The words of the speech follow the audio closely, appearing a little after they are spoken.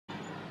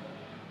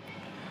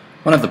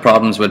One of the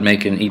problems with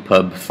making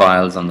EPUB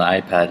files on the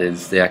iPad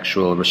is the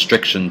actual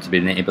restriction to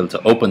being able to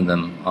open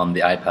them on the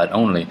iPad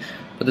only.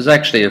 But there's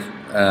actually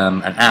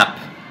an app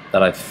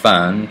that I've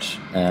found,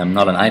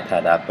 not an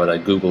iPad app, but a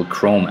Google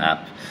Chrome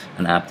app,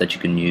 an app that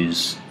you can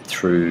use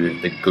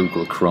through the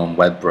Google Chrome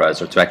web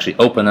browser to actually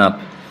open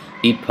up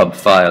EPUB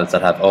files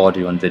that have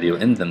audio and video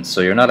in them.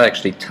 So you're not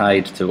actually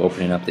tied to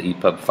opening up the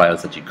EPUB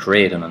files that you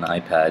create on an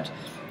iPad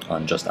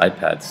on just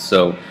iPads.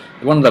 So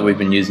the one that we've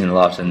been using a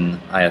lot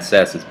in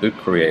ISS is Book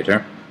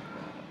Creator.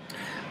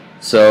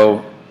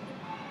 So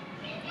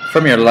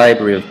from your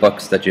library of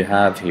books that you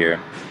have here,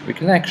 we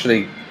can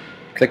actually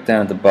click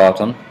down at the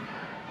bottom,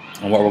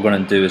 and what we're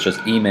going to do is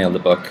just email the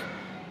book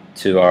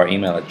to our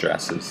email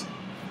addresses.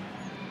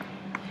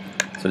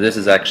 So this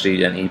is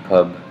actually an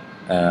EPUB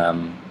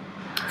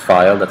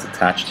file that's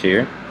attached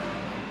here.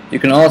 You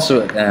can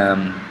also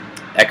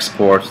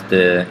export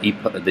the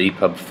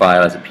EPUB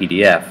file as a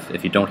PDF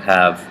if you don't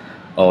have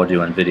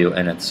audio and video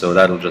in it, so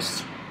that'll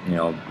just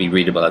be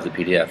readable as a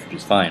PDF, which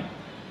is fine.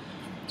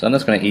 So I'm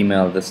just going to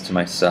email this to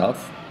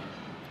myself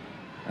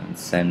and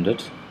send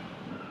it,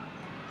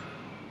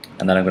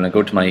 and then I'm going to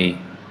go to my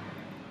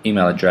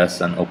email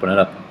address and open it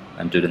up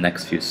and do the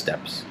next few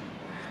steps.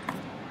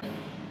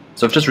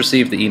 So I've just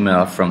received the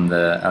email from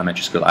the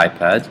elementary school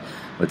iPad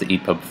with the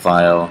EPUB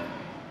file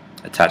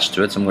attached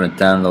to it, so I'm going to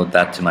download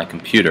that to my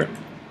computer.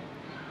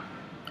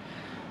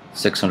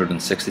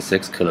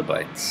 666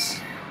 kilobytes.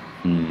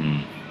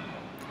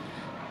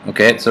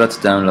 Okay, so that's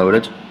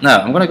downloaded.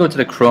 Now I'm going to go to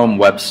the Chrome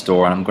Web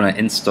Store and I'm going to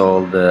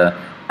install the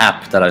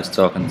app that I was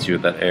talking to you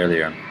about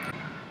earlier.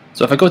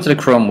 So if I go to the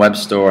Chrome Web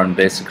Store and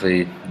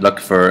basically look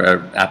for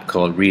an app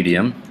called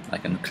Redium, I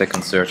can click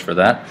and search for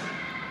that.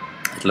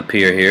 It'll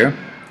appear here.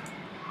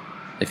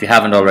 If you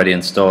haven't already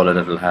installed it,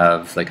 it'll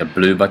have like a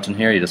blue button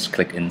here. You just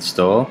click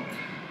install.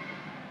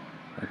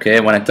 Okay,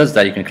 when it does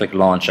that, you can click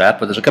launch app,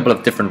 but there's a couple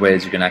of different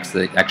ways you can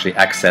actually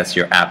access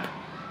your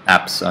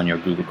apps on your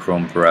Google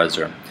Chrome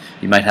browser.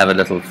 You might have a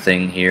little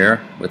thing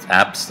here with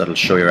apps that'll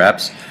show your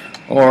apps,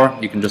 or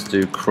you can just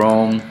do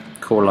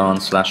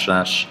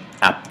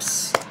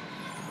Chrome://apps,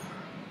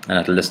 and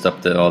it'll list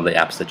up all the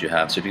apps that you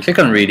have. So if you click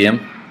on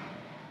Redium,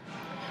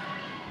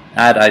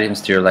 add items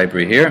to your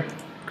library here,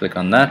 click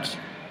on that.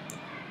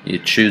 You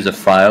choose a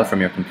file from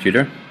your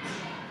computer.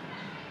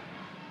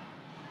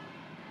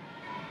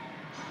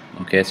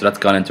 Okay, so that's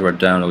gone into our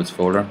downloads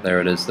folder. There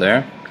it is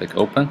there. Click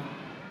open.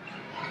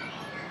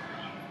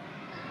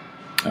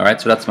 Alright,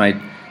 so that's my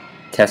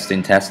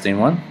testing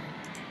one.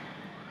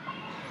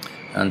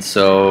 And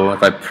so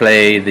if I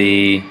play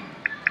the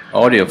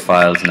audio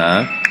files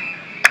now.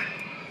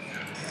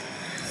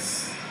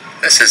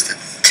 This is the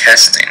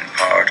testing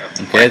part of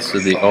the Okay, so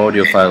the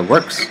audio file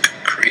works. Book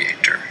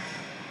Creator.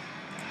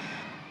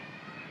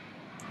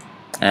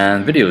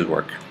 And videos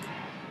work.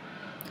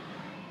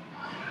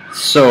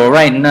 So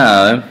right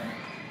now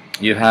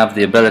you have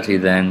the ability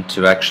then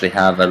to actually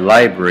have a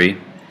library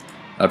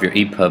of your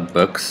EPUB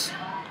books,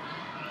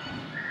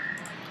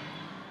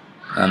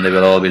 and they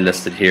will all be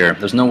listed here.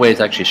 There's no way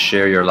to actually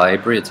share your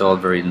library, it's all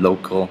very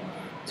local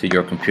to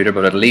your computer,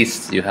 but at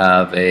least you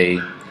have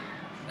an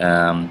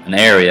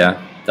area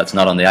that's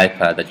not on the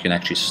iPad that you can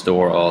actually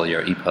store all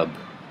your EPUB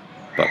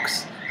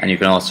books. And you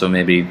can also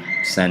maybe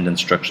send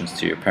instructions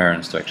to your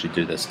parents to actually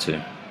do this too.